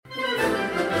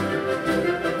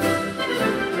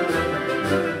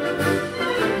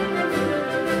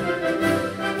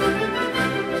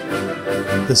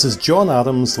This is John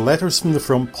Adams' Letters from the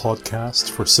Front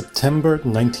podcast for September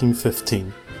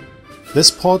 1915. This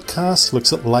podcast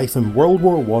looks at life in World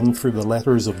War I through the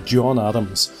letters of John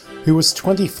Adams, who was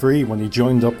 23 when he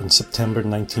joined up in September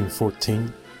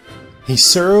 1914. He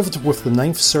served with the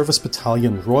 9th Service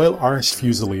Battalion Royal Irish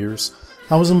Fusiliers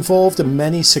and was involved in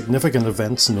many significant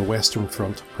events in the Western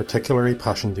Front, particularly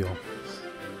Passchendaele.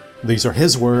 These are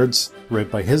his words, read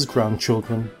by his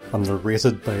grandchildren and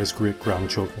narrated by his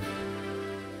great-grandchildren.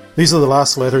 These are the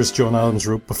last letters John Adams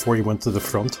wrote before he went to the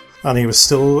front, and he was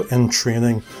still in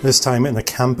training, this time in a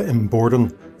camp in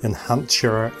Borden, in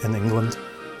Hampshire in England.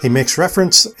 He makes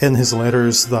reference in his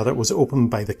letters that it was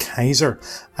opened by the Kaiser.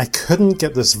 I couldn't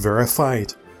get this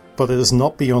verified, but it is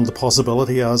not beyond the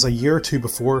possibility, as a year or two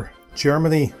before,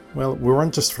 Germany, well, we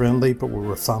weren't just friendly, but we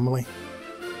were family.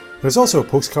 There's also a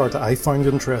postcard that I found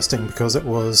interesting because it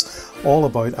was all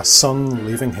about a son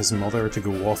leaving his mother to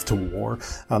go off to war,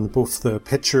 and both the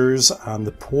pictures and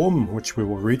the poem, which we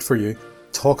will read for you,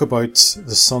 talk about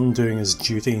the son doing his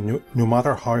duty no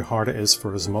matter how hard it is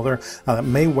for his mother, and it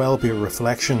may well be a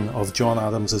reflection of John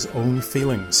Adams' own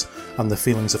feelings and the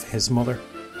feelings of his mother.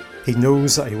 He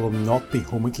knows that he will not be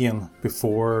home again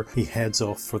before he heads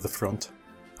off for the front,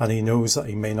 and he knows that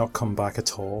he may not come back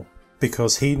at all.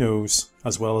 Because he knows,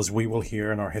 as well as we will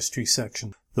hear in our history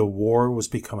section, the war was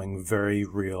becoming very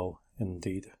real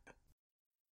indeed.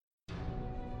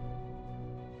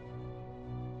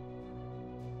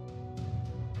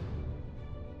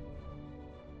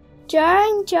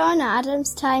 During John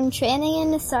Adams' time training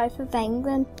in the south of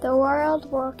England, the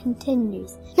World War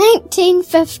continues.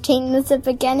 1915 was the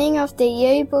beginning of the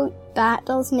U-boat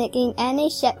battles, making any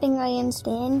shipping lanes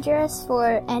dangerous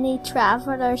for any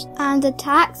travellers, and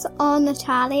attacks on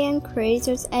Italian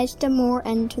cruisers edged them more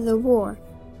into the war.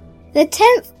 The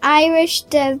 10th Irish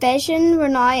Division were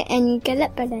now in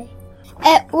Gallipoli.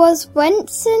 It was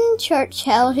Winston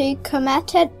Churchill who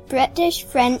committed British,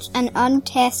 French and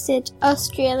untested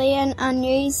Australian and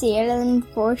New Zealand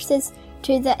forces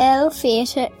to the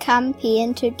ill-fated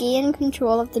campaign to gain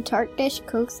control of the Turkish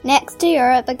coast next to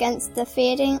Europe against the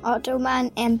fading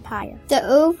Ottoman Empire. The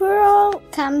overall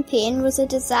campaign was a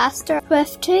disaster,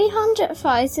 with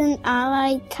 200,000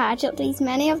 Allied casualties,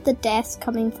 many of the deaths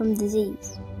coming from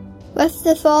disease. With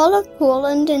the fall of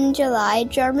Poland in July,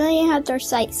 Germany had their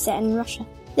sights set in Russia.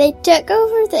 They took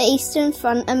over the Eastern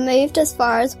Front and moved as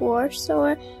far as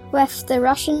Warsaw, with the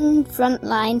Russian front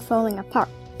line falling apart.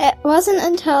 It wasn't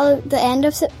until the end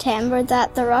of September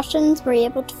that the Russians were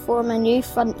able to form a new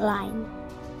front line.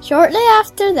 Shortly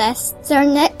after this, Sir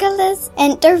Nicholas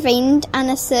intervened and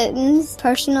assumed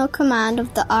personal command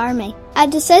of the army, a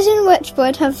decision which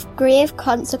would have grave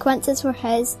consequences for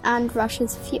his and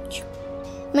Russia's future.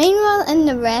 Meanwhile, in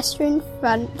the Western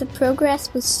Front, the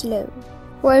progress was slow.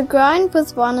 Where ground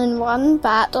was won in one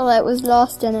battle, it was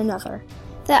lost in another.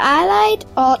 The Allied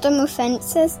autumn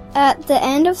offensive at the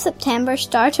end of September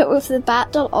started with the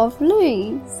Battle of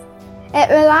Loos. It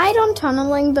relied on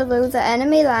tunnelling below the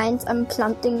enemy lines and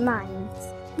planting mines.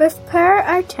 With poor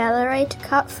artillery to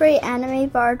cut through enemy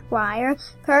barbed wire,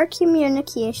 poor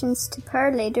communications to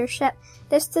poor leadership,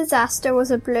 this disaster was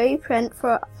a blueprint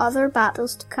for other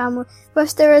battles to come,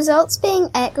 with the results being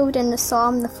echoed in the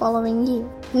Somme the following year.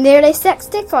 Nearly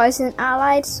 60,000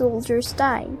 Allied soldiers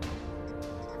died,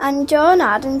 and John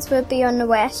Adams would be on the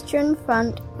Western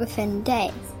Front within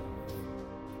days.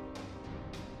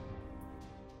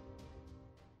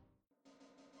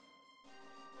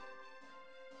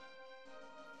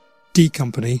 D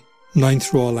Company,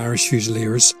 9th Royal Irish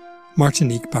Fusiliers,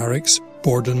 Martinique Barracks,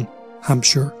 Borden,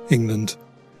 Hampshire, England,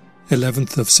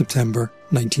 11th of September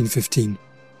 1915.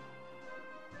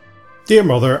 Dear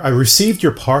Mother, I received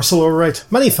your parcel all right.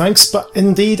 Many thanks, but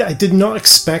indeed I did not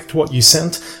expect what you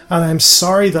sent, and I am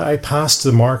sorry that I passed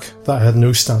the mark that I had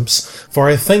no stamps, for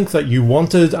I think that you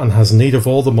wanted and has need of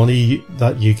all the money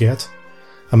that you get.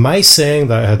 And my saying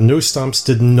that I had no stamps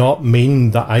did not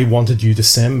mean that I wanted you to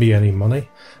send me any money,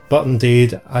 but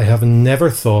indeed I have never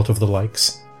thought of the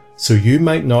likes. So you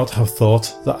might not have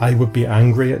thought that I would be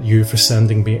angry at you for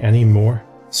sending me any more.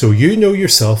 So you know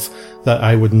yourself that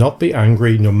I would not be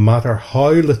angry no matter how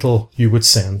little you would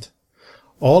send.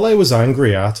 All I was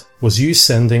angry at was you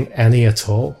sending any at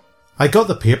all. I got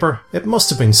the paper. It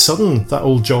must have been sudden, that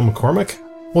old John McCormick.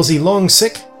 Was he long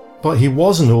sick? But he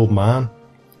was an old man.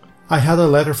 I had a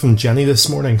letter from Jenny this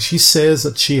morning. She says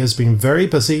that she has been very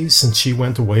busy since she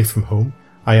went away from home.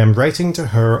 I am writing to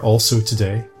her also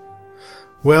today.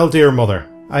 Well, dear Mother,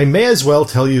 I may as well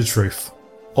tell you the truth.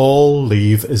 All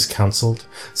leave is cancelled,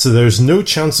 so there's no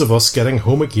chance of us getting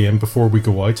home again before we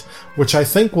go out, which I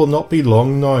think will not be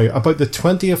long now, about the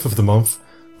 20th of the month,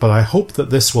 but I hope that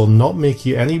this will not make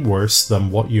you any worse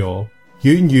than what you all.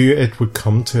 You knew it would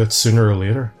come to it sooner or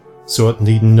later, so it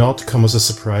need not come as a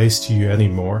surprise to you any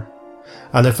more.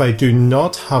 And if I do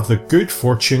not have the good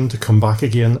fortune to come back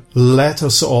again, let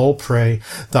us all pray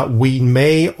that we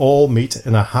may all meet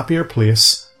in a happier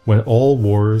place when all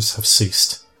wars have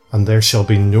ceased, and there shall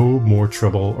be no more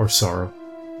trouble or sorrow.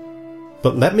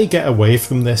 But let me get away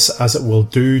from this, as it will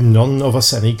do none of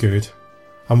us any good.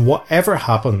 And whatever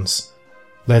happens,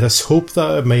 let us hope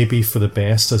that it may be for the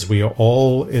best, as we are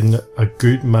all in a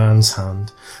good man's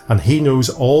hand, and he knows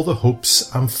all the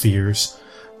hopes and fears.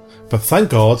 But thank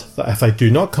God that if I do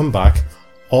not come back,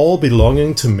 all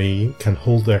belonging to me can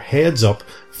hold their heads up,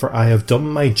 for I have done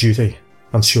my duty,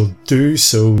 and shall do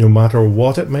so no matter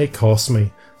what it may cost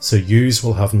me, so yous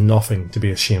will have nothing to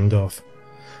be ashamed of.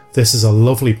 This is a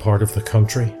lovely part of the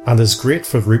country, and is great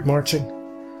for route marching.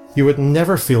 You would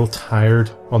never feel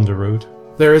tired on the road.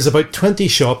 There is about 20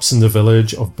 shops in the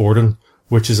village of Borden,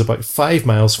 which is about 5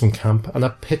 miles from camp, and a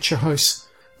picture house.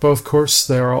 But of course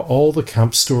there are all the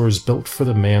camp stores built for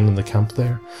the men in the camp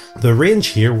there. The range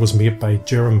here was made by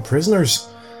German prisoners,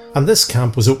 and this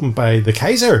camp was opened by the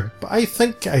Kaiser, but I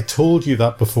think I told you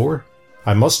that before.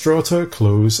 I must draw to a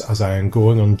close, as I am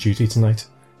going on duty tonight.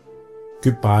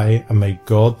 Goodbye, and may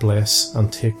God bless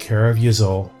and take care of yous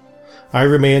all. I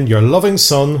remain your loving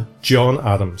son, John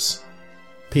Adams.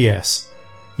 P.S.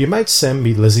 You might send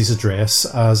me Lizzie's address,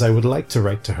 as I would like to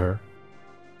write to her.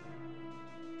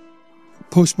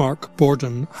 Postmark,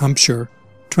 Borden, Hampshire,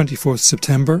 24th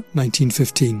September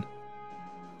 1915.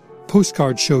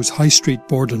 Postcard shows High Street,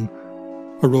 Borden.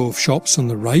 A row of shops on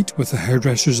the right with the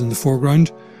hairdressers in the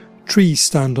foreground. Trees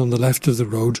stand on the left of the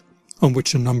road, on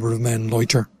which a number of men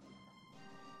loiter.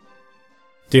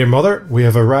 Dear Mother, we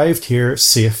have arrived here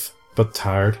safe but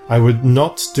tired. I would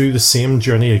not do the same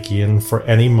journey again for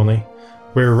any money.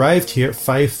 We arrived here at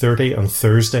 5:30 on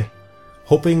Thursday.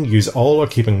 Hoping yous all are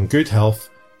keeping good health.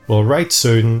 Will write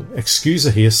soon. Excuse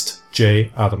the haste,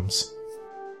 J. Adams.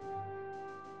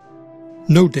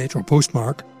 No date or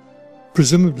postmark,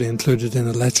 presumably included in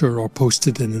a letter or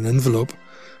posted in an envelope.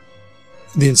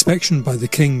 The inspection by the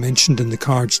King mentioned in the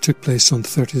cards took place on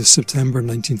 30th September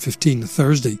 1915, a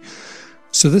Thursday,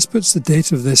 so this puts the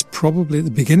date of this probably at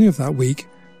the beginning of that week,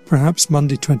 perhaps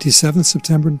Monday 27th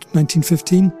September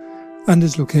 1915, and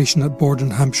his location at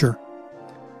Borden, Hampshire.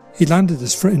 He landed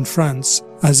in France,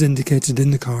 as indicated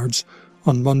in the cards,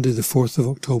 on Monday the 4th of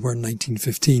October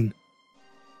 1915.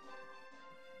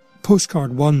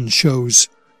 Postcard 1 shows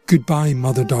Goodbye,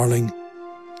 Mother Darling.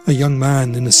 A young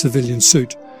man in a civilian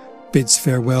suit bids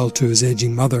farewell to his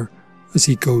ageing mother as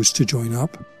he goes to join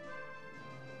up.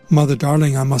 Mother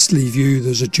darling, I must leave you,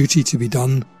 there's a duty to be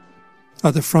done.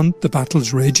 At the front the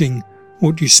battle's raging,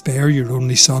 won't you spare your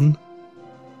only son?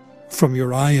 From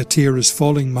your eye a tear is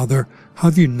falling, mother,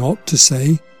 have you naught to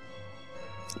say?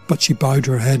 But she bowed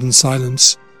her head in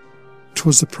silence.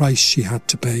 'Twas the price she had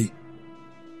to pay.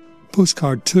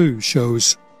 Postcard 2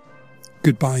 shows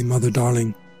Goodbye, Mother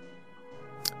darling.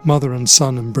 Mother and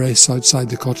son embrace outside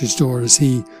the cottage door as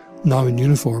he, now in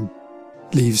uniform,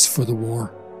 leaves for the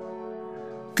war.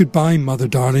 Goodbye, Mother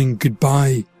darling,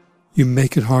 goodbye. You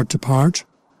make it hard to part.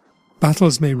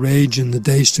 Battles may rage in the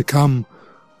days to come.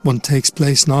 One takes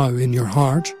place now in your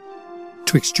heart.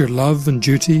 Twixt your love and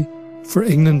duty, for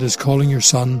England is calling your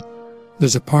son.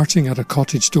 There's a parting at a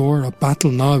cottage door. A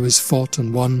battle now is fought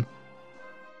and won.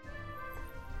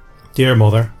 Dear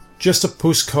Mother, just a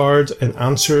postcard in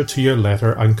answer to your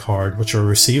letter and card, which are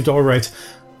received all right.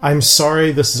 I'm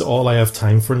sorry this is all I have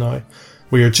time for now.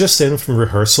 We are just in from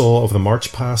rehearsal of the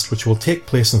March Past, which will take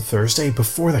place on Thursday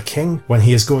before the King, when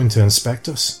he is going to inspect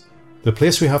us. The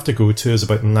place we have to go to is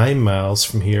about 9 miles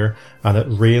from here, and it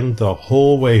rained the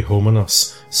whole way home on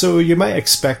us, so you might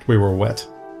expect we were wet.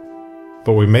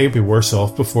 But we may be worse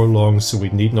off before long, so we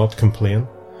need not complain.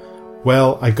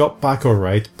 Well, I got back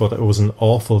alright, but it was an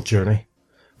awful journey.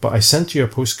 But I sent you a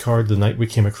postcard the night we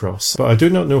came across, but I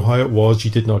do not know how it was you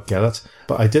did not get it,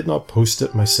 but I did not post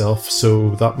it myself,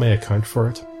 so that may account for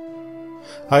it.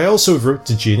 I also wrote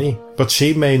to Jeanie, but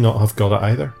she may not have got it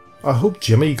either. I hope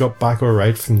Jimmy got back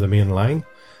alright from the main line.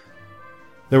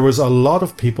 There was a lot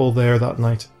of people there that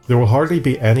night. There will hardly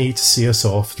be any to see us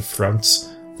off to France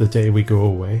the day we go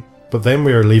away, but then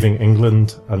we are leaving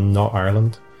England and not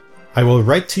Ireland. I will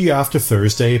write to you after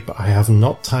Thursday, but I have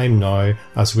not time now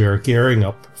as we are gearing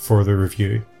up for the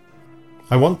review.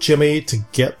 I want Jimmy to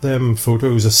get them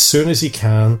photos as soon as he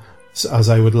can, as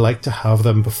I would like to have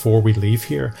them before we leave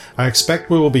here. I expect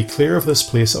we will be clear of this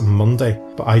place on Monday,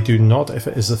 but I do not if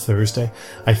it is a Thursday.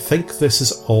 I think this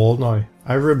is all now.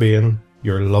 I remain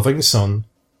your loving son,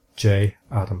 J.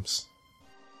 Adams.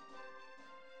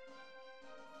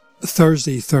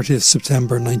 Thursday, 30th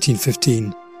September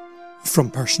 1915.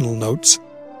 From personal notes.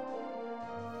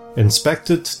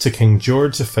 Inspected to King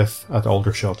George V at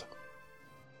Aldershot.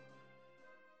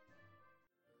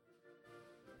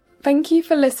 Thank you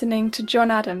for listening to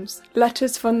John Adams,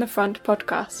 Letters from the Front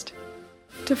podcast.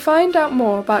 To find out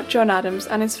more about John Adams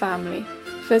and his family,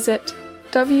 visit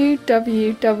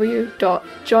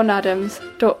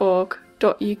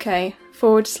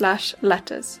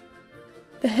www.johnadams.org.uk/letters.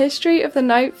 The history of the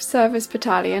 9th Service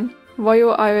Battalion,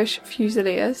 Royal Irish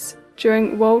Fusiliers,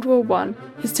 during World War I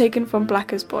is taken from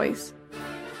Blackers Boys.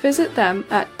 Visit them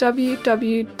at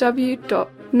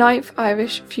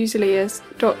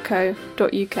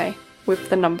www.9thirishfusiliers.co.uk with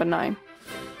the number 9.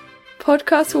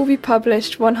 Podcasts will be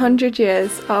published 100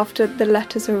 years after the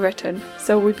letters were written,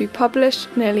 so will be published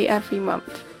nearly every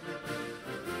month.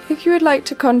 If you would like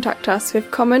to contact us with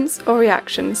comments or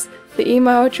reactions, the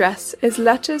email address is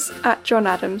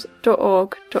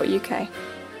letters@johnadams.org.uk.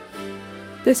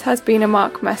 This has been a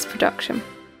Mark Mess production.